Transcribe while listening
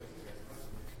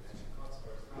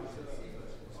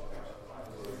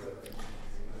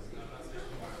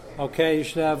Okay, you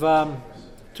should have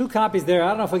two copies there. I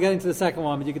don't know if we're getting to the second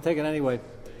one, but you can take it anyway.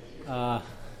 I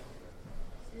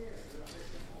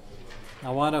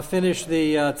want to finish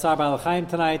the Tzar Ba'al Chaim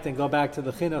tonight and go back to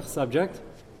the Chinuch subject.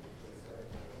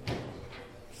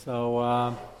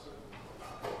 So,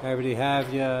 everybody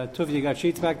have your, two of you got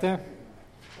sheets back there?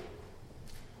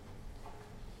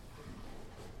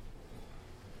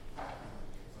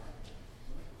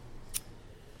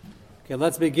 Okay,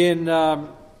 let's begin.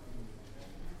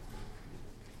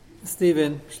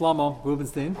 Stephen Shlomo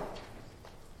Rubenstein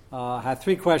had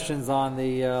three questions on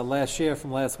the last share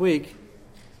from last week.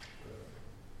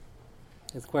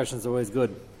 His questions are always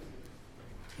good.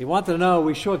 He wanted to know,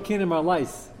 we sure kinim or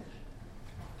lice?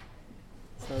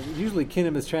 So usually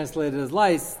kinim is translated as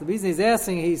lice. The reason he's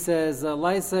asking, he says,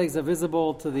 lice eggs are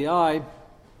visible to the eye,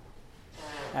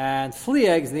 and flea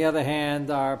eggs, on the other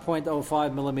hand, are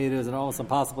 0.05 millimeters and almost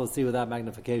impossible to see without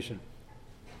magnification.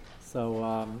 So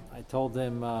I told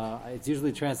him it's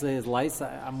usually translated as lice.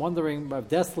 I'm wondering if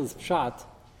Dessler's shot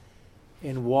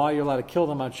in why you're allowed to kill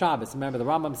them on Shabbos. Remember, the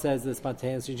Rambam says they're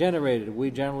spontaneously generated.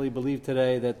 We generally believe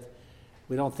today that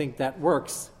we don't think that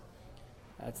works.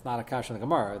 That's not a kasha in the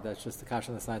Gemara. That's just a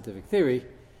kasha in the scientific theory.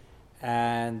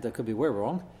 And it could be we're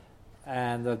wrong.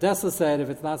 And Dessler said if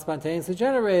it's not spontaneously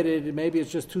generated, maybe it's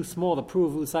just too small. The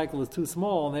Pruvu cycle is too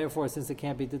small, and therefore, since it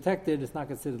can't be detected, it's not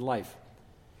considered life.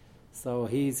 So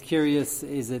he's curious,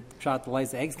 is it shot the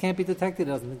lice eggs can't be detected?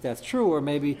 He doesn't think that's true, or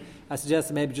maybe, I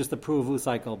suggested maybe just the Pruvu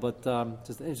cycle, but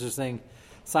just interesting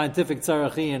scientific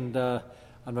tzarachi and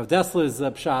on Rav Dessler's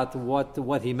pshat,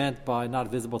 what he meant by not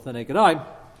visible to the naked eye.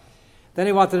 Then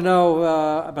he wanted to know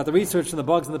about the research and the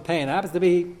bugs and the pain. It happens to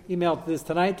be emailed this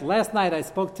tonight. Last night I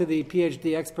spoke to the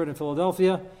PhD expert in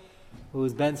Philadelphia, who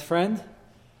is Ben's friend.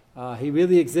 He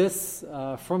really exists,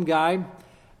 from Guy.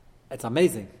 It's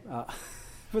amazing.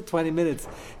 For 20 minutes,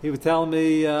 he was telling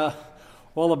me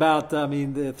all about. The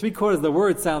 3/4 of the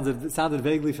word sounded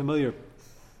vaguely familiar,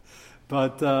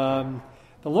 but the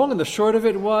long and the short of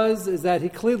it is that he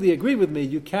clearly agreed with me.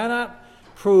 You cannot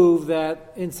prove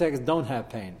that insects don't have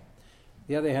pain. On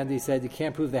the other hand, he said you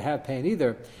can't prove they have pain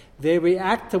either. They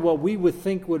react to what we would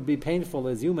think would be painful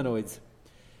as humanoids.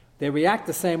 They react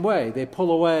the same way. They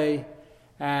pull away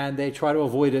and they try to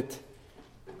avoid it.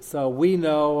 So we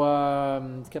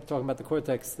know, kept talking about the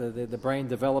cortex, the brain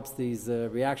develops these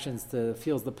reactions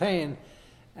feels the pain,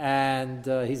 and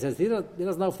he says he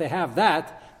doesn't know if they have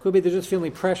that. Could be they're just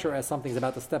feeling pressure as something's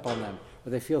about to step on them,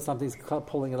 or they feel something's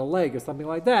pulling in a leg or something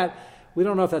like that. We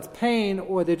don't know if that's pain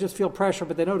or they just feel pressure,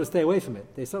 but they know to stay away from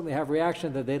it. They certainly have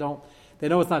reaction that they know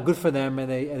it's not good for them, and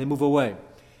they move away.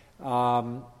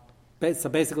 So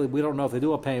basically, we don't know if they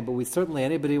do have pain, but we certainly,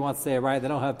 anybody who wants to say, right, they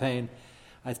don't have pain.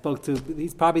 I spoke to,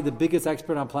 he's probably the biggest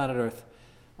expert on planet Earth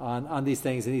on these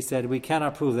things, and he said, we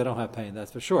cannot prove they don't have pain,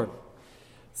 that's for sure.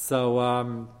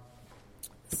 So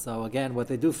again, what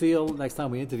they do feel, next time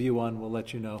we interview one, we'll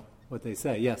let you know what they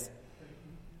say. Yes?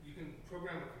 You can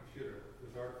program a computer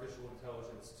with artificial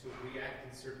intelligence to react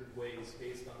in certain ways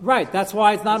based on... Right, that's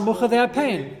why it's not mucha they have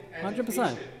pain,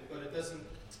 100%. But it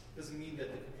doesn't mean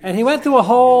that the computer... And he went through a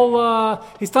whole,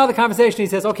 he started the conversation, he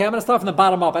says, okay, I'm going to start from the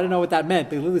bottom up. I didn't know what that meant,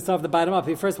 but he literally started from the bottom up.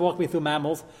 He first walked me through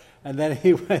mammals, and then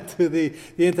he went to the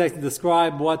insects to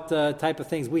describe what type of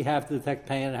things we have to detect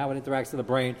pain and how it interacts with the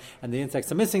brain, and the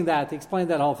insects are missing that. He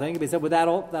explained that whole thing. He said, with that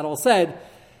all said,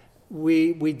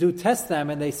 we do test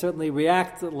them, and they certainly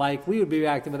react like we would be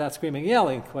reacting without screaming and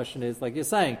yelling. The question is, like you're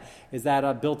saying, is that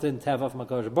a built-in teva from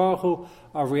HaKadosh Baruch Hu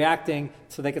of reacting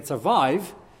so they could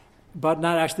survive, but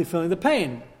not actually feeling the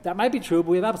pain? That might be true,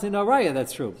 but we have absolutely no raya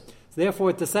that's true. So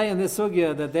therefore, to say in this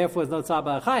sugya that therefore is no tzar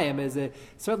ba'al chaim is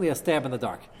certainly a stab in the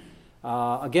dark.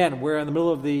 Again, we're in the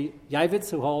middle of the Yavitz,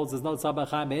 who holds there's no tzar ba'al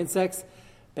chaim by insects,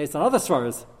 based on other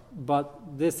svaras,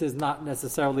 but this is not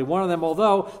necessarily one of them,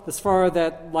 although the svara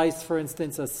that lice, for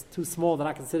instance, is too small, they're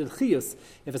not considered chiyus.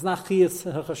 If it's not chiyus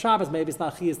in Shabbos, maybe it's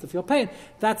not chiyus to feel pain.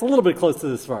 That's a little bit close to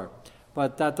the svara.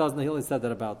 But that doesn't, he only said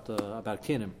that about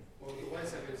kinim. Well, the lice,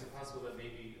 is it possible that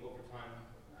maybe over time...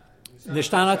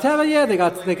 Nishtana Teva, yeah, they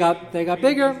got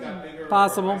bigger,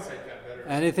 possible.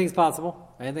 Anything's possible.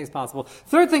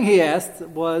 Third thing he asked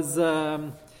was,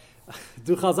 do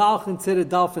Chazal consider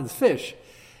dolphins fish?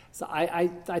 So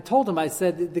I told him, I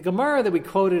said, the Gemara that we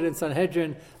quoted in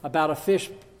Sanhedrin about a fish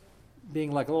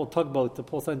being like a little tugboat to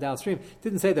pull something downstream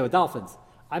didn't say they were dolphins.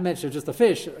 I mentioned just a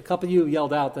fish. A couple of you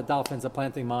yelled out that dolphins are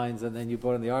planting mines, and then you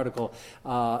brought in the article.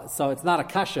 So it's not a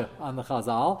kasha on the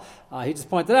Chazal. He just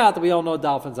pointed out that we all know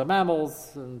dolphins are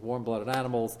mammals and warm-blooded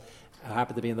animals,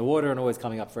 happen to be in the water and always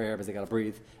coming up for air because they got to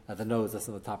breathe. The nose that's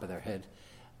on the top of their head.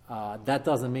 That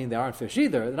doesn't mean they aren't fish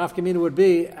either. The nafka mina would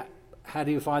be, how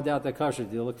do you find out they're kosher?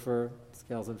 Do you look for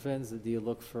scales and fins? Or do you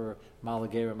look for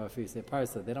malagera mafisa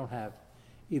parsa? They don't have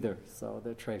either, so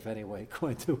they're treif anyway,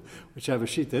 according to whichever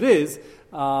sheet it is.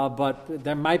 But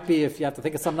there might be, if you have to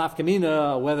think of some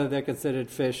nafkamina, whether they're considered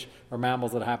fish or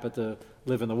mammals that happen to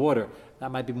live in the water.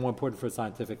 That might be more important for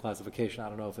scientific classification. I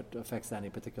don't know if it affects any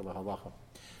particular halacha.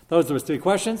 Those are 3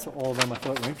 questions. All of them I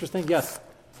thought were interesting. Yes?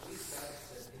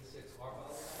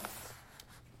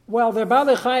 Well, they're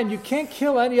Baalei Chaim. You can't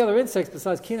kill any other insects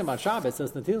besides Kinam on Shabbos.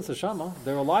 It's Natilas Hashama.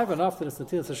 They're alive enough that it's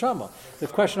Natilas Hashama. The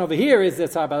question over here is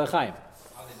it's our Baalei Chaim.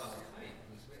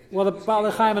 Well, the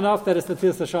Baalei Chaim enough that it's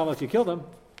Natilas Hashama if you kill them.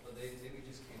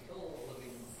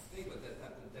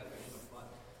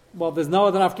 Well, there's no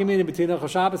other nafkamina between Ilchos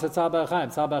Shabbos and Tzar Baalei Chaim.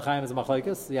 Tzar Baalei Chaim is a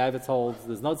machlokes. The Yavitz holds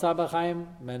there's no Tzar Baalei Chaim.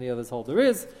 Many others hold there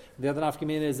is. The other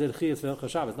nafkamina is Ilchiyas for Ilchos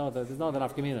Shabbos. No, there's no other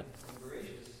nafkamina.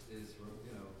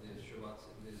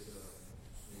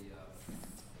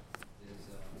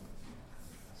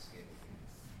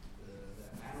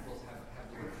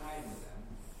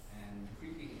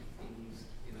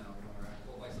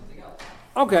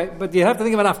 Okay, but you have to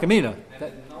think of an nafkamina.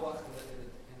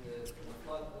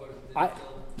 I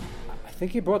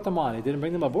think he brought them on. He didn't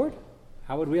bring them aboard?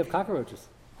 How would we have cockroaches?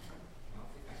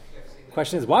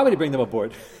 Question is, why would he bring them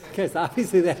aboard? Okay, so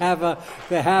obviously they have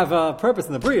a purpose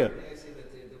in the Bria.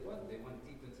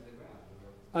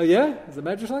 Oh yeah? Is it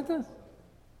medrash like that?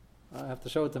 I have to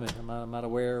show it to me. I'm not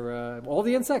aware. All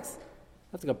the insects?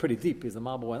 I have to go pretty deep. He's a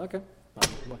marble one. Okay.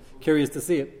 I'm curious to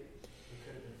see it.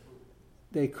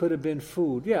 They could have been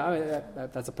food. Yeah, I mean,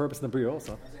 that's a purpose in the Bria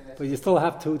also. But you still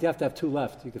have to have 2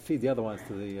 left. You can feed the other ones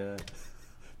to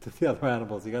the other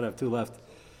animals. You got to have 2 left.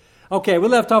 Okay, we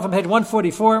left off on page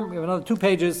 144. We have another 2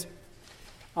 pages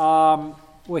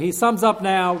where he sums up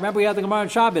now. Remember, we had the Gemara on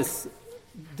Shabbos.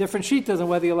 Different shitas on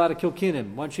whether you're allowed to kill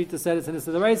kinim. One shita said it's an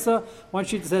issa d'oraisa. One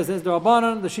shita says it's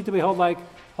d'rabbanan. The shita we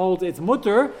hold it's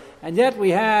mutter. And yet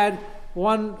we had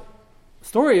one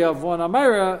story of one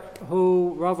Amira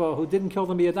who didn't kill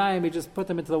them biyadayim. He just put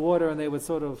them into the water and they would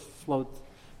sort of float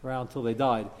around until they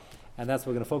died. And that's what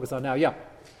we're going to focus on now. Yeah. Is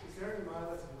there any mile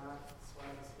that's not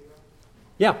swine mosquito?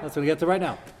 Yeah, that's what we get to right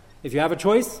now. If you have a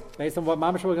choice, based on what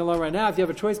Mamash we're going to learn right now, if you have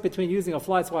a choice between using a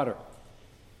fly swatter,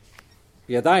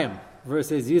 biyadayim,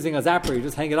 versus using a zapper, you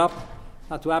just hang it up,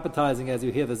 not too appetizing as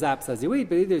you hear the zaps as you eat,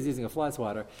 but either is using a fly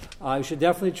swatter, you should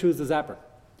definitely choose the zapper.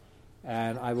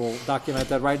 And I will document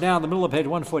that right now in the middle of page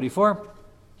 144.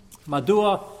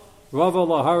 Madua Rava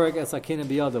lahareg esakinim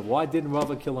biyadav. Why didn't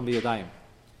Rava kill him biyadayim?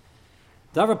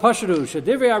 Davar Pashadu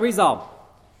Shadivri Arizal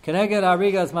Keneged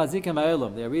Arigas Mazikim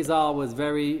Ha'elam. The Arizal was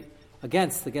very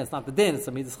against not the din. It's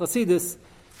a midas chasidus,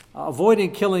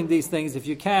 avoiding killing these things if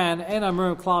you can. En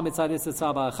amurim klam mitzad isser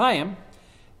tzar ba'al chayim.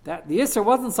 That the isser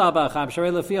wasn't tzar ba'al chayim.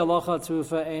 Sharei lefi alocha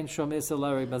tzufa ein shom isser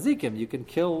l'rei mazikim. You can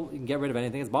kill, you can get rid of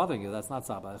anything that's bothering you. That's not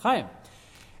tzar ba'al chayim.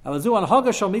 Elazu on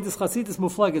Haga shal midas chasidus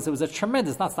muflagas. It was a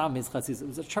tremendous, not stam midas chasidus. It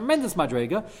was a tremendous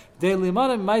madrega. De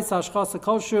limanim ma'isa shchasa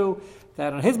koshu.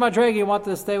 That on his madrega he wanted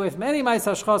to stay away from any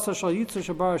ma'isa shchasa shal yitzu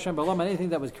shabar Hashem b'lam, anything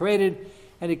that was created,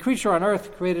 any creature on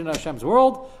earth created in Hashem's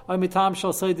world. Amitam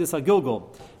shal saydis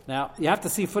agilgul. Now you have to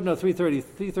see footnote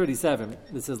 337.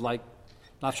 This is like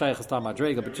not shayach stam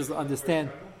madrega, but just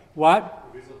understand what.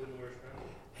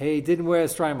 He didn't wear a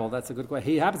strimel. That's a good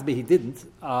question. He happens to be he didn't,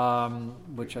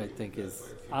 which I think is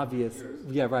obvious.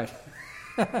 Yeah, right.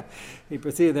 He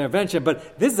proceeded their invention,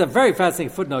 but this is a very fascinating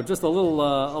footnote. Just a little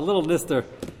nister.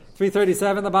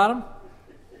 337 the bottom.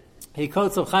 He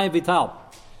quotes of Chaim Vital.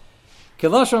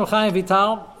 Kiloshon Chaim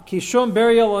Vital. Kishum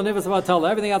burial onivus vatal.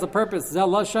 Everything has a purpose. Zel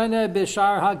lashane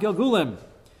bishar ha gilgulim.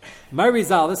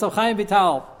 Marizal. This is of Chaim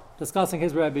Vital discussing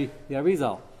his Rebbe, the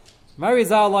Arizal.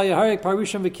 Marizal la yaharik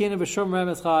parushim v'kinim v'shum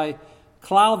remes chai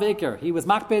klal v'ikr. He was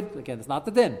makbid. Again, it's not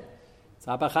the din.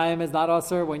 Tzar Chaim is not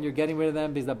usher when you're getting rid of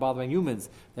them because they're bothering humans.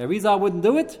 The Arizal wouldn't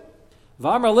do it.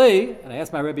 V'amar li, and I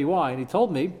asked my Rebbe why, and he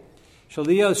told me,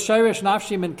 Shaliyos shirish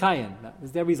nafshi min kayin. This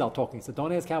is the Arizal talking, so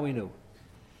don't ask how we knew.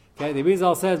 Okay, the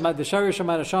Arizal says the shirish of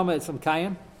Manashama is from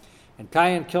Kayin, and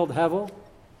Kayin killed Hevel, to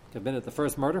have been at the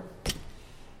first murder,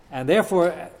 and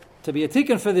therefore, to be a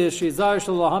tikkun for this, shizar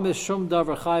shalahamis shum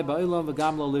davar chai ba'ilam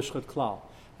v'gam lo lishchut klal.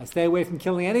 I stay away from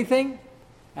killing anything,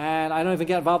 and I don't even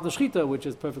get involved in the shchita, which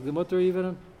is perfectly mutter, even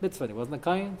a mitzvah. It wasn't a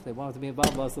Kayin, they wanted to be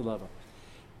involved in the lover.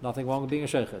 Nothing wrong with being a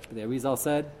sheikhet. But the Arizal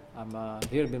said, I'm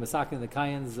here to be masakin the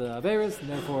Kayin's averis, and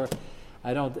therefore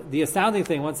I don't. The astounding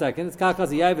thing, one second, it's kakas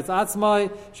yayvetz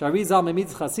atzmai, sharizal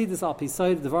memitz chasidis al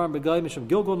pisayid devarim begoy mishum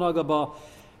gilgul nagaba.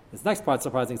 This next part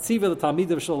surprising. Tziva the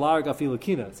talmidim shalalar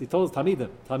gafilukina. So he told his talmidim.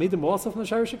 Talmidim were also from the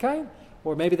Sharish Kayin,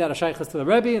 or maybe that a sheikhus to the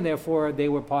Rebbe, and therefore they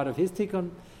were part of his tikkun.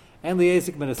 and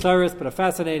liesik minasaris, but a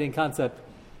fascinating concept.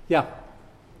 Yeah.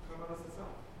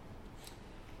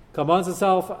 Karbanos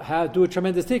itself do a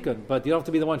tremendous tikkun, but you don't have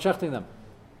to be the one shechting them.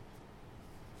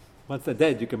 Once they're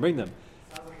dead, you can bring them.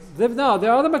 No,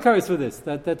 there are other makaris for this.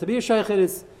 That to be a sheikhet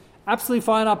is absolutely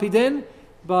fine al pidin,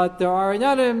 but there are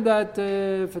inyanim that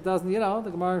if it doesn't, the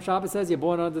Gemara in Shabbos says you're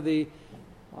born under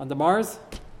Mars,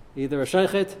 either a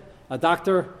sheikhet, a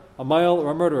doctor, a male,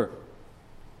 or a murderer.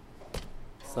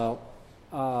 So,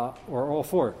 or all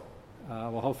four.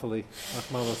 Well, hopefully,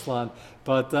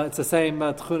 but it's the same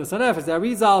tchunas hanefesh. The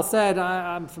Arizal said,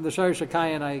 I'm from the Sharish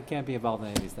Akayan, I can't be involved in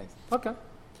any of these things. Okay.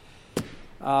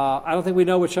 I don't think we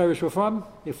know what Sharish we're from.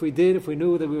 If we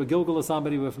knew that we were Gilgal or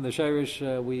somebody, we were from the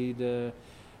Sharish, we'd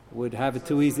would have it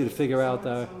too easy to figure out.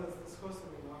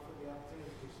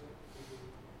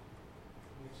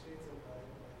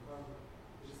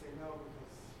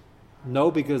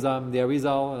 No, because I'm the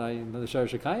Arizal and I'm the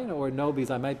Sharish Akayan, or no, because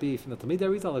I might be from the Talmid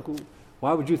Arizal. Like,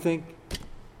 why would you think?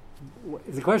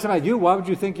 Is the question about you? Why would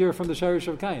you think you're from the Sharish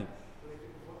of Akayan?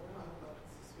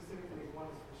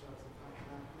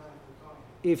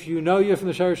 If you know you're from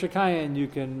the Sharish Akayan, you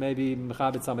can maybe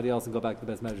mechabit somebody else and go back to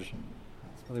the best measure. There's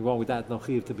nothing wrong with that. No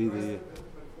chiv to be the.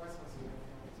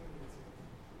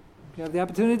 You have the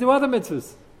opportunity to do other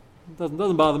mitzvahs. It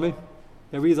doesn't bother me.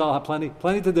 The Arizal have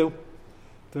plenty to do.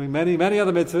 Doing many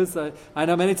other mitzvahs. I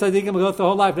know many tzaddikim who go through the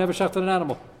whole life never shechted an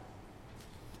animal.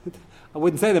 I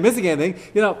wouldn't say they're missing anything.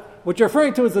 What you're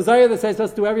referring to is the Zayah that says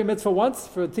let's do every mitzvah once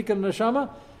for tikkun neshama.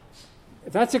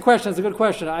 If that's your question, it's a good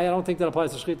question. I don't think that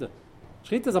applies to shechita.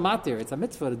 Shechita is a matir. It's a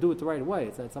mitzvah to do it the right way.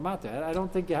 It's a matir. I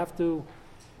don't think you have to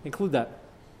include that.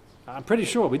 I'm pretty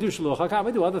sure we do shluch hakam.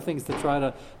 We do other things to try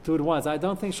to do it once. I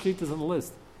don't think shechita is on the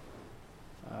list.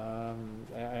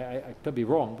 I could be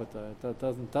wrong, but that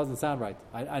doesn't sound right.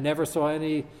 I never saw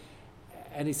any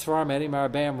svarim, any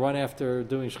marabam run after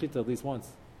doing shechita at least once.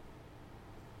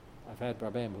 I've had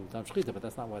marabam who've done shechita, but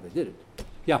that's not why they did it.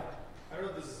 Yeah. I don't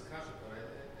know if this is a kasha, but I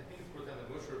think it's brought down that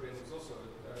Moshe Rabbeinu was also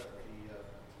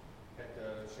at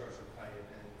the Sharish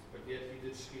Akayan, but yet he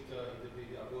did shechita, he did the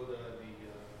avoda,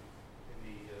 in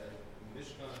the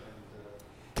Mishkan,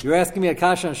 and. You're asking me a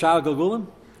kasha on Sha'ar Gilgulim?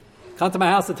 Come to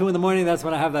my house at 2 a.m, that's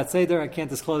when I have that Seder. I can't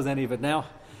disclose any of it now.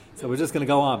 So we're just going to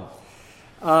go on.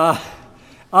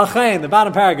 Al-Chayin, the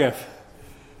bottom paragraph.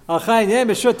 Al-Chayin, yeh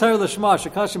meshut Torah l'shma,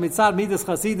 shekasha mitzad midas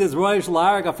chasidis, roish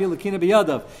la'arag afil l'kina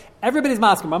b'yadav. Everybody's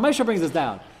masking. Moshe brings this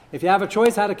down. If you have a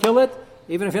choice how to kill it,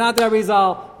 even if you're not there,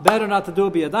 Arizal, better not to do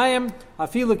it b'yadayim.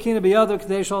 Afil l'kina b'yadav,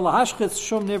 k'dei shol lahashchitz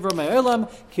shum nivra me'elam,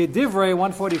 k'divrei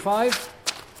 145.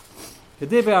 And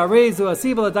that's the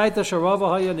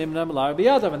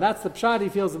pshat he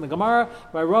feels in the Gemara,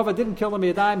 where Rava didn't kill them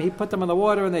b'yadayim, he put them in the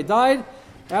water and they died.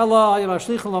 Again, it's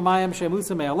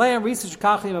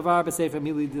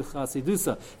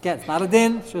not a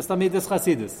din, it's just a midas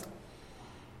chasidus.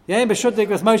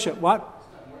 What?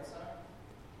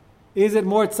 Is it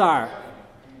more tsar?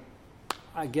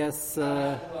 I guess...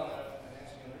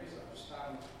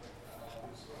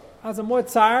 As a more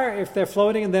tsar, if they're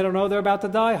floating and they don't know they're about to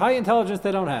die, high intelligence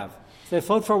they don't have. So they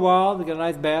float for a while, they get a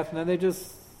nice bath, and then they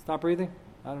just stop breathing.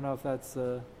 I don't know if that's...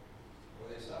 I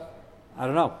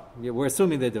don't know. We're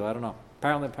assuming they do. I don't know.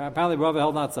 Apparently Rava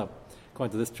held not so,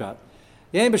 according to this shot.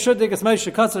 The other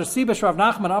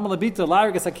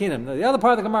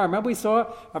part of the Gemara, remember we saw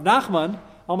Rav Nachman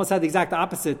almost had the exact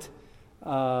opposite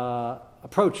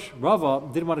approach. Rava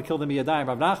didn't want to kill them b'yadayim.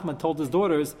 Rav Nachman told his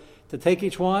daughters to take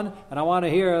each one, and I want to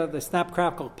hear the snap,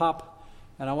 crackle, pop,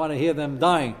 and I want to hear them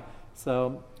dying.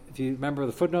 So, if you remember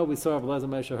the footnote we saw of Eliezer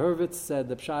Moshe Hurwitz said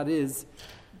the pshat is,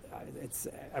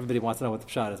 everybody wants to know what the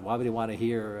pshat is. Why would he want to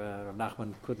hear? Rav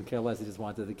Nachman couldn't care less. He just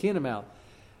wanted the kinam out.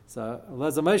 So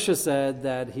Eliezer Moshe said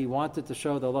that he wanted to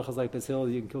show the halachas like this hill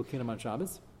you can kill kinam on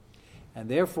Shabbos, and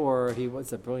therefore he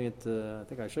was a brilliant. I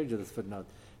think I showed you this footnote.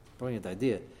 Brilliant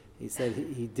idea. He said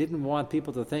he didn't want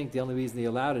people to think the only reason he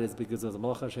allowed it is because there was a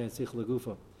malacha she'en sich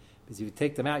legufa. Because if you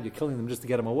take them out, you're killing them just to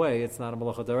get them away. It's not a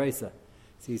malacha d'oraisa.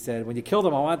 So he said, when you kill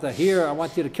them, I want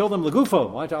you to kill them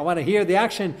legufo. I want to hear the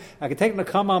action. I can take them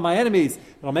to come on my enemies.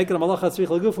 And I'll make it a malacha sich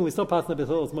legufa, and we still pass the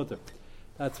b'chil's mutter.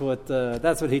 That's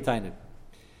what he tainted.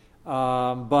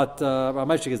 But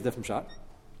Ramesh is a different shot.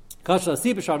 He says the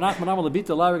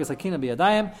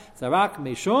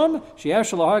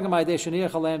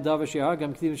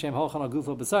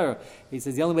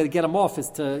only way to get him off is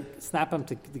to snap him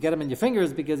to get him in your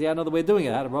fingers because he had another way of doing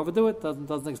it. How to Rava do it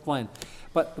doesn't explain.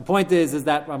 But the point is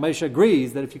that Ramesh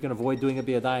agrees that if you can avoid doing it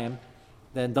b'yadayim,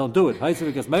 then don't do it.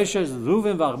 Because Moshe is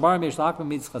Reuven v'Achbar Mishlachim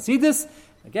means Chasidus.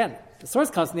 Again, the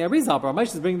source comes from the Arizal, but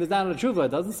Ramesh is bringing this down to the Tshuva.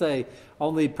 It doesn't say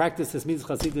only practice this means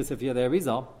Chasidus if you're the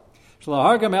Arizal.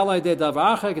 Shalahargam elai de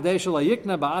davracha kadei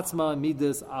shalayikna ba'atzma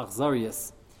midis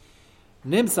achzarius.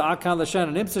 Nimsa akan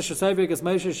l'shen nimsa shesevik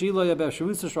Moshe shilo yabev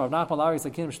shavusa shrav nachman laris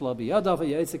akim shlo biyadav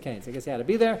yaitzakein. So I guess he had to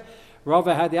be there.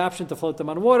 Rava had the option to float them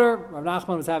on water. Rav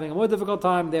Nachman was having a more difficult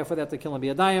time, therefore they had to kill him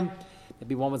biyadayim.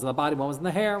 Maybe one was in the body, one was in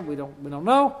the hair. We don't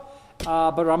know.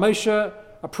 But Ramesha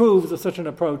approves of such an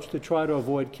approach to try to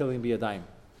avoid killing biyadayim.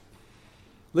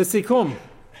 Lisikum.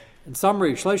 In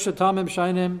summary, Shleisha Tamim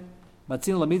Shainim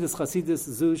Matzin Lamidas Chasidis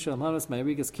Zu Shalmanas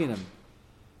Meirigas Kinam.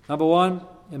 Number one,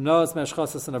 Imnoas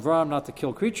Meshchasas and Avram, not to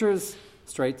kill creatures,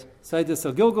 straight. Saydis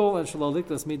El Gilgul and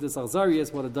Shaloliklas Midas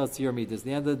Alzarias, what it does to your midas. At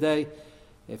the end of the day,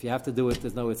 if you have to do it,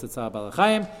 there's no Itzitzah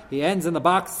Balachayim. He ends in the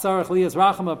box, Sarach Lias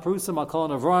Rachama, Prusim,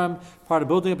 Alkol and Avram. Part of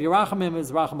building up your Rachamim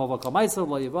is Racham of Alkol Maisa,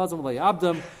 Lo Yivazim, Lo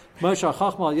Yabdam, Moshe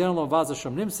Chachma, Al Yenon, Lo Vaza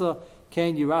Shem Nimsa,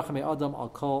 Kain Yirachame Adam,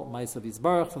 Alkol Maisa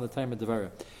Vizbarach, from the time of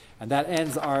Devarah. And that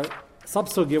ends our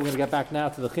sub-sugya. We're going to get back now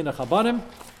to the Chinuch Habanim,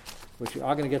 which we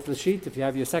are going to get to the sheet. If you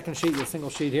have your second sheet, your single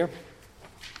sheet here.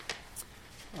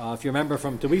 If you remember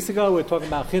from 2 weeks ago, we were talking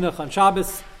about Chinuch on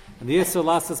Shabbos and the Yisur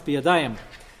Lasas Biyadayim.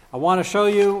 I want to show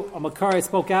you a makar I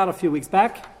spoke out a few weeks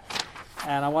back,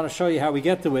 and I want to show you how we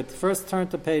get to it. First, turn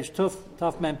to page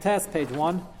Tuf Mem Tes, page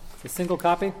 1. It's a single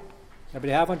copy.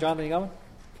 Everybody have one? Jonathan, you got one?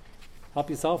 Help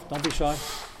yourself. Don't be shy.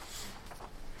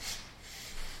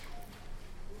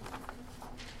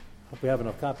 Hope we have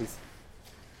enough copies.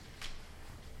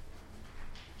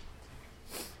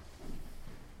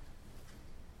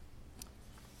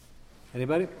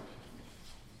 Anybody?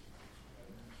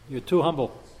 You're too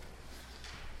humble.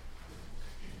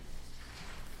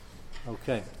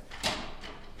 Okay.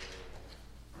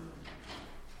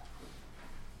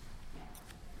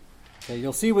 Okay,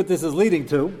 you'll see what this is leading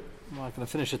to. I'm not going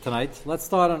to finish it tonight. Let's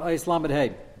start on Eis Lamed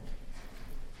Hey.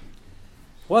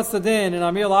 What's the din in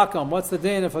Amir Lakam? What's the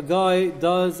din if a guy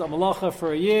does a malacha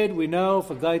for a yid? We know if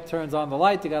a guy turns on the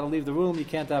light, you got to leave the room. You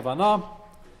can't have anah.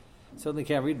 Certainly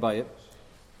can't read by it.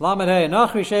 Lamed Hey.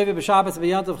 Nachri shevi b'Shabbos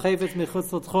v'yantav chayfetz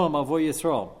michutz l'tchum avur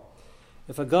Yisrael.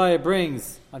 If a guy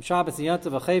brings on Shabbos and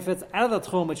Yantav a chayfetz out of the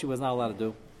tchum, which he was not allowed to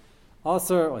do,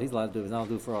 also, he's allowed to do, he's not allowed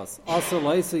to do for us. Also,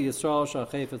 la'isa Yisrael shal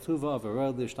chayfetz huva of a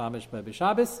road l'shtamish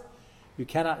b'Shabbos. You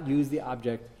cannot use the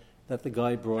object that the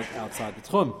guy brought outside the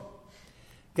tchum.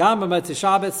 Gam b'Motzei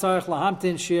Shabbos tzarich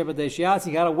lahamtin shir b'dei shias.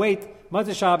 You got to wait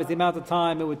Motzei Shabbos the amount of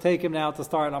time it would take him now to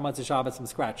start on Motzei Shabbos from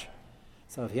scratch.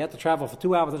 So if he had to travel for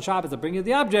 2 hours on Shabbos to bring you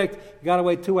the object, you got to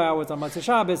wait 2 hours on Motzei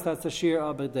Shabbos. That's the shir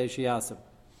of b'dei shiasim.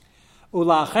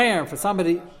 Ulacher for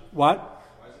somebody. What?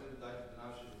 Why is it a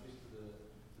to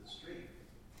the street?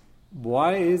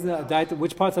 Why is that?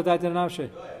 Which parts are daita nafshe?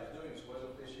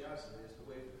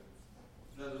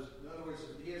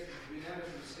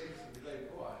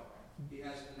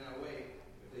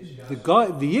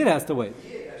 The yid has to wait.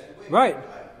 Right.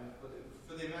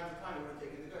 For the amount of time it would have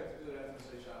taken the guy to do it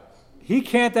after Shabbos. He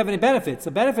can't have any benefits.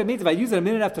 The benefit means if I use it a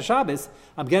minute after Shabbos,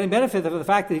 I'm getting benefit of the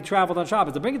fact that he traveled on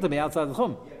Shabbos to bring it to me outside the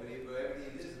chum. Yeah, but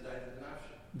everything is the daita nafshe.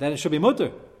 Then it should be mutter.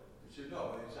 It should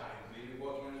know. Maybe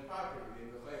walking on his property,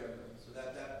 maybe the fire. So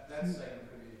that's saying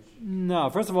could be. No.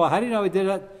 First of all, how do you know he did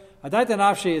it? A daita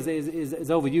nafshe is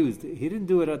overused. He didn't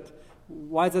do it at.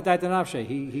 Why is it daita nafshe?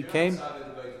 He came.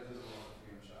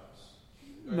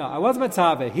 No, I wasn't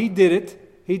Mitzaveh. He did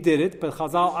it, but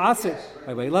Chazal asked it.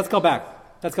 Wait, let's go back.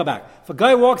 If a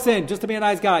guy walks in, just to be a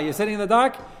nice guy, you're sitting in the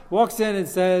dark, walks in and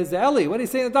says, Eli, what are you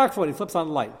sitting in the dark for? And he flips on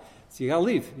the light. So you gotta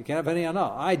leave. You can't have any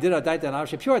anah. I did a daita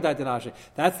nafshe, pure daita nafshe.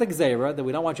 That's the gzeira, that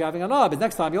we don't want you having anah, but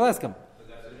next time you'll ask him. But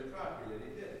that's your property that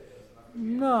he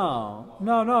did. No.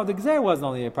 The gzeira wasn't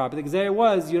only your property. The gzeira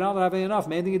was, you're not having enough.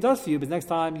 Anything he does for you, but next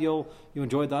time you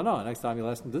enjoy the anah. Next time you'll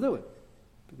ask him to do it.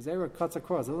 Zera cuts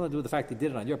across. It doesn't have to do with the fact he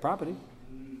did it on your property.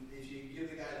 If you give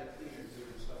the guy the cleaner to do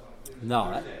stuff on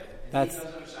No,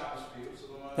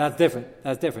 that's different.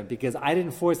 That's different because I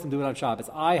didn't force him to do it on Shabbos.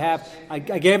 I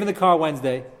gave him the car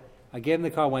Wednesday.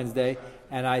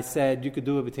 And I said you could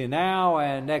do it between now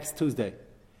and next Tuesday.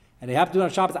 And he happened to do it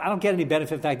on Shabbos. I don't get any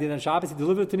benefit if I did it on Shabbos. He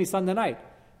delivered it to me Sunday night.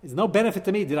 There's no benefit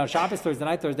to me. He did it on Shabbos, Thursday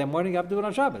night, Thursday morning. I have to do it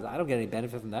on Shabbos. I don't get any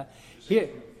benefit from that. Here.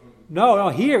 Well, I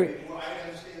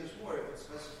understand this more. If it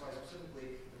specifies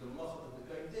specifically that the malacha that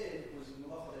the guy did was the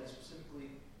malacha that he specifically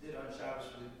did on Shabbos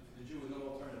for the Jew with no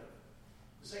alternative.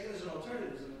 The second is an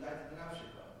alternative is in the daita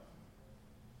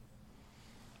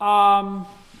nafshe.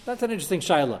 That's an interesting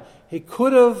shaila. He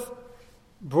could have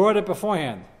brought it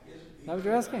beforehand. Is that what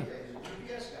you're asking? Yeah, he's a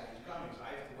GPS guy. He's coming. So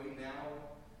I have to wait now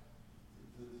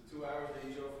the 2 hours that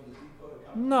he's off from the depot to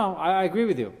come? No, I agree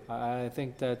with you. I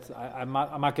think that I'm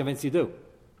not convinced you do.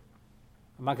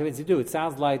 It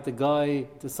sounds like the guy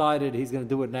decided he's going to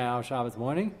do it now, Shabbos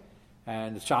morning,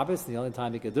 and it's Shabbos, the only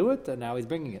time he could do it, and now he's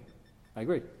bringing it. I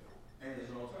agree.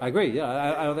 I agree. Yeah,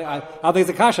 I don't think it's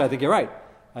a kasha. I think you're right.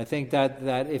 I think that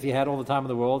if he had all the time in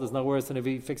the world, there's no worse than if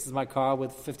he fixes my car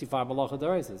with 55 malacha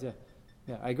d'oraisas.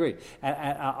 Yeah, I agree.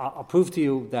 And I'll prove to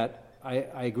you that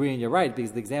I agree and you're right,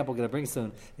 because the example I'm going to bring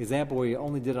soon, the example where you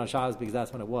only did it on Shabbos because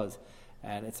that's when it was.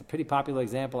 And it's a pretty popular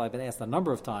example. I've been asked a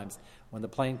number of times when the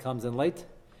plane comes in late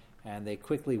and they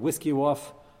quickly whisk you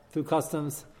off through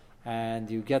customs and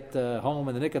you get home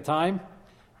in the nick of time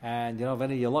and you don't have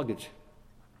any of your luggage.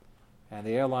 And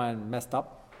the airline messed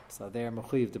up, so they're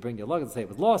mechuyev to bring your luggage. Say it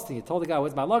was lost, and you told the guy,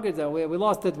 "Where's my luggage?" We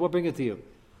lost it. We'll bring it to you.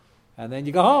 And then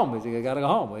you go home. You got to go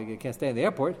home. You can't stay in the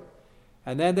airport.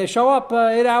 And then they show up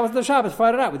 8 hours of the Shabbos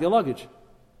Friday night with your luggage.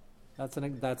 That's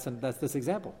this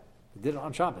example. You did it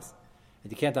on Shabbos,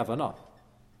 and you can't have enough.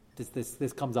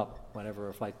 This comes up whenever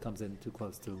a flight comes in too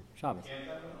close to Shabbos.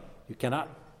 You cannot.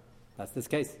 That's this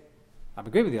case. I'm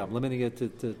agreeing with you. I'm limiting it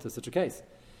to such a case,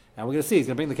 and we're going to see. He's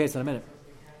going to bring the case in a minute.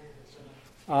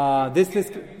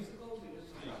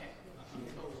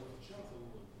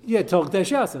 Yeah, Tog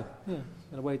Deshasa. Yeah,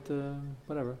 gonna wait.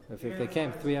 Whatever. If they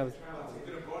came 3 hours,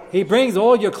 he brings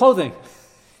all your clothing.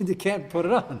 You can't put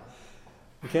it on.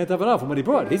 You can't have enough from what he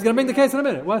brought. He's gonna bring the case in a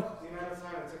minute. What? The amount of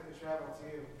time it took to travel to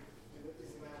you is the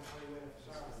amount of time you waited for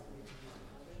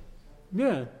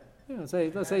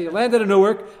Shabbos. Let's say you landed in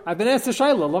Newark. I've been asked to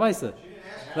Shiloh, Lamaisa.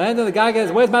 Landed, the guy goes,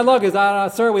 "Where's my luggage?"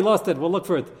 Sir, we lost it. We'll look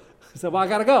for it. I said, "Well, I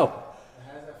gotta go." How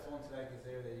does that fall into that? Because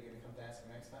they're you're going to come to ask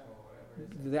him next time or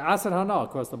whatever. The Asad Hana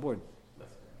across the board.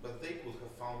 But they could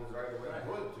have found it right away and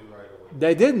brought it to you right away.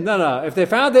 They didn't. No. If they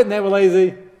found it and they were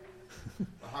lazy,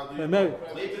 How do you maybe. know?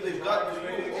 Maybe they've got you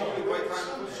only by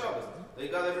time for Shabbos. They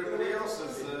got everybody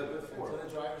else's before. So the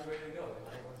driver's ready to go.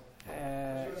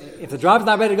 If the driver's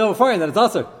not ready to go before, then it's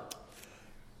usher.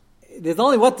 There's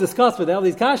only what to discuss with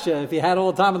Eli's kasha. If he had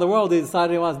all the time in the world, he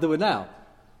decided he wants to do it now.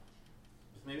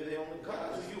 Maybe they only got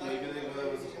it to you. Maybe there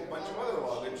was a whole bunch of other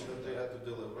luggage that they had to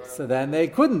deliver. So then they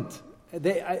couldn't.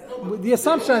 The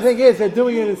assumption I think is they're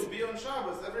doing it as be on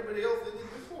Shabbos. Everybody else did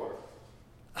it before.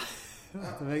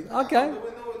 okay. How do we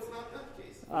know it's not that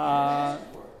case?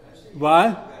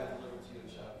 What?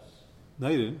 No,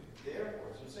 you didn't.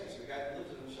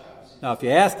 No, if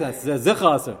you ask them, it's a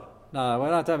zichah. No,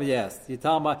 we're not talking about you asked. You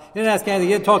tell them, you didn't ask anything,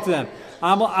 you didn't talk to them.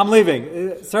 I'm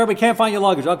leaving. Sir, we can't find your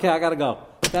luggage. Okay, I got to go.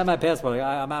 Send my passport.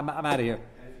 I'm out of here.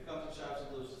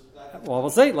 Well,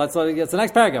 we'll see. It's the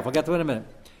next paragraph. We'll get to it in a minute.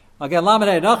 Again,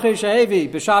 Lamadei, Nachi She'evi,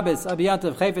 B'Shabbos,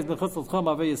 Abiyantav, Chayfetz, Mechutz, L'Tchum,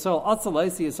 Avi Yisrael, Atzel,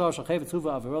 Eisi Yisrael, Shal Chayfetz,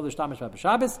 Huva, Avirol, L'Shtamish,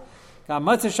 B'Shabbos, Gam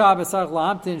Motzei Shabbos, Sarach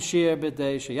L'Hamtin, Shir,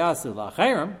 B'Dei, Sheyasu,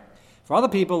 L'Acherim. For other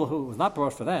people who was not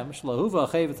brought for them, Shalahuva,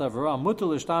 Chayfetz, Avirol, Mutu,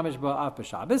 L'Shtamish, B'Af,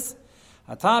 B'Shabbos,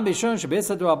 Atam Bishun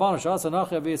Shabisa Rabban Shasa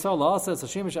Nachi Avi Yisrael La'asa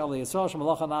Sashimish Ali Yisrael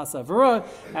Shemalacha Nasa Avirol,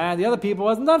 and the other people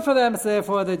wasn't done for them, so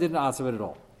therefore they didn't answer it at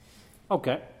all.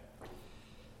 Okay.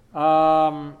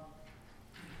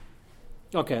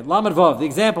 Okay, Lamed Vav, the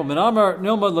example, Min Amar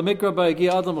Nilmad Lamikra Ba'agi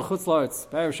Adam L'Chutz La'aretz,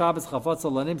 B'Erev Shabbos Chafatza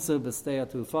L'Nimsu B'Stei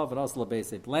Atufav, and also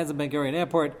L'Beisei. Lands in Ben Gurion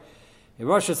Airport, in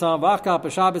Rosh Hashanah, V'Achka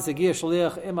B'Shabbos Agia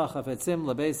Shaliach Ima Chafetzim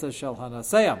L'Beisei Shel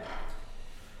Hanaseyam.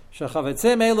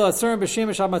 Shechafetzim Elu Asurim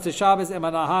B'Shimish HaMatzei Shabbos Ima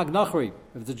Nahag Nachri.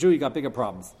 If it's a Jew, you got bigger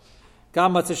problems.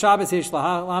 Gam Matzei Shabbos Yesh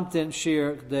L'Hamtin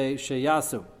Shir De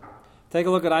Sheyasu. Take a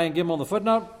look at Ayin Gimel on the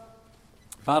footnote,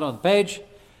 bottom of the page.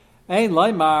 Ein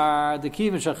Leimar, the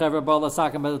Kivin Shechever Bala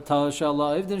Sakim B'Tal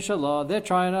Shallah, Ivdin Shallah, they're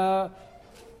trying to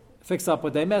fix up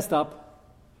what they messed up.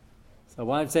 So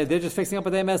why don't you say they're just fixing up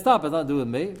what they messed up? It's nothing to do with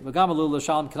me. V'gamalu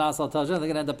l'shalom k'nas al tajah. They're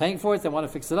going to end up paying for it. They want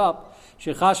to fix it up.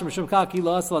 Shechashim mishum kaki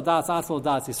la'asal adas asal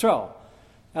adas Yisrael.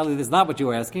 Eli, this is not what you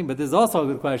were asking, but this is also a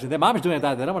good question. Their mom is doing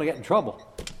that. They don't want to get in trouble.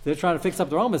 They're trying to fix up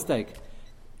their own mistake.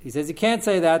 He says you can't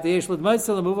say that. The Yeshlud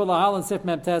Motzei l'muva lahal and sif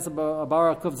memtes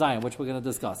abara kuv zayin, which we're going to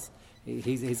discuss.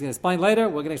 He's going to explain later.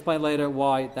 We're going to explain later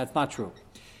why that's not true.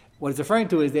 What he's referring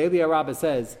to is the Eli Rabbah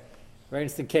says, very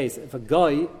interesting case, if a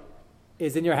guy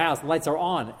is in your house, the lights are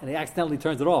on, and he accidentally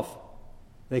turns it off,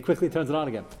 then he quickly turns it on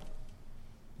again.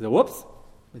 He says, whoops,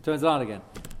 he turns it on again.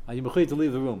 Are you mechuyev to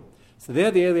leave the room? So there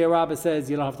the Eli Rabbah says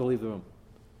you don't have to leave the room.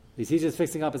 He's just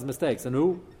fixing up his mistakes. And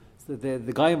who? So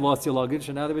the guy lost your luggage,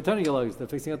 and now they're returning your luggage. They're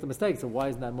fixing up the mistakes, so why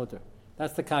isn't that mutter?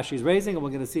 That's the kash he's raising, and we're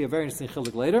going to see a very interesting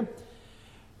chiluk later.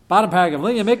 Bottom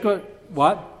paragraph.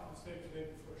 What?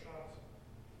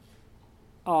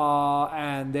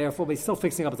 And therefore, he's still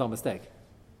fixing up his own mistake.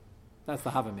 That's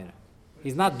the Havamina.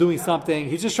 He's not doing something.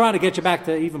 He's just trying to get you back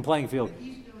to even playing field.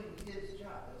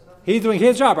 He's doing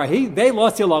his job, right? They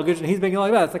lost your luggage, and he's being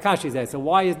like that. That's the kash he's at. So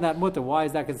why isn't that mutter? Why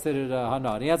is that considered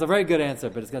hana? And he has a very good answer,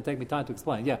 but it's going to take me time to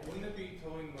explain. Yeah. Wouldn't it be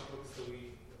towing the books that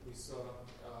we saw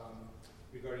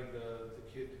regarding the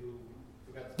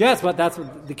who forgot to... Yes, but that's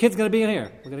what, the kid's going to be in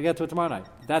here. We're going to get to it tomorrow night.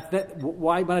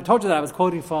 Why? When I told you that, I was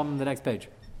quoting from the next page.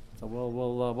 So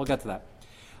we'll get to that.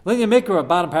 Linya Mikra,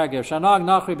 bottom paragraph. Shanag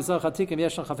nachri b'soch hatikim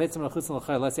yeshon chafetzim l'chutzim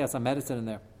l'chay. Let's see, have some medicine in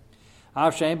there.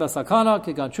 Av she'en b'sakana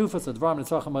kigan chufas advarim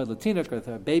nitzrachim moed l'tinik. If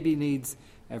a baby needs,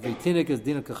 every tinik is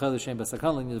dinik kachel she'en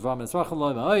b'sakana linya advarim nitzrachim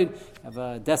loy ma'oid. Have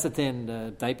a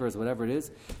desitin, diapers, whatever it is.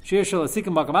 Shir shel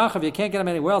asikim makamachav. If you can't get them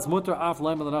anywhere else, mutar af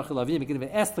loy melanachil avim. You can even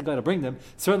ask the guy to bring them.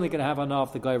 Certainly going to have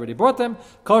enough. The guy already brought them.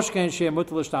 Koshken she'en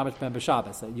mutar l'shtamish ben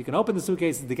b'shabbos. You can open the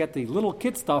suitcases to get the little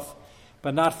kid stuff,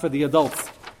 but not for the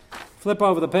adults. Flip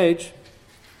over the page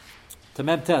to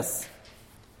Memtes.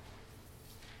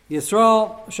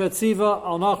 Yisrael Shetziva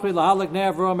Al Nachri Lahalik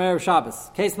Ner V'Ro Me'erev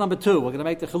Shabbos. Case number 2. We're going to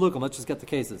make the chilukim. Let's just get the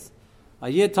cases. A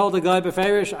Yid told the guy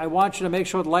Beferish, I want you to make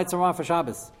sure the lights are on for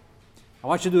Shabbos. I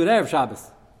want you to do it Erev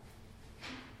Shabbos.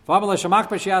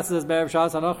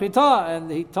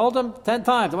 And he told him 10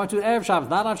 times, I want you to do it Erev Shabbos,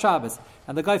 not on Shabbos.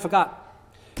 And the guy forgot.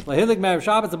 Lahilik Me'erev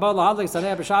Shabbos, about Lahalik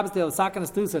Saneh Shabbos, they'll sack us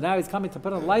too. So now he's coming to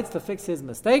put on lights to fix his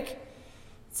mistake.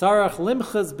 Tzarach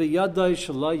limchas b'yadai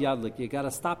shelo yadlik. You got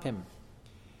to stop him.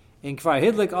 In kvar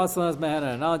hidlik also as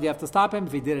mehana. Now you have to stop him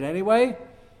if he did it anyway.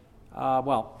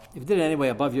 If he did it anyway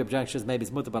above your objections, maybe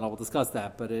it's mutter, but I will discuss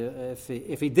that. But if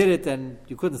he did it and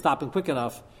you couldn't stop him quick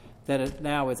enough, then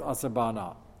now it's aser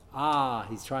bana.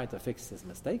 He's trying to fix his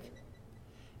mistake.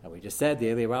 And we just said the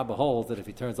Eli Rabbah holds that if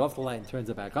he turns off the light and turns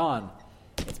it back on,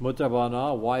 it's mutter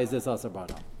bana. Why is this aser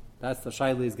bana? That's the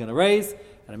shaila he's going to raise,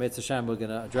 and Mitzvah Hashem we're going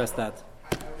to address that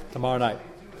tomorrow night.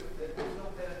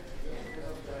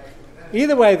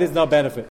 Either way, there's no benefit.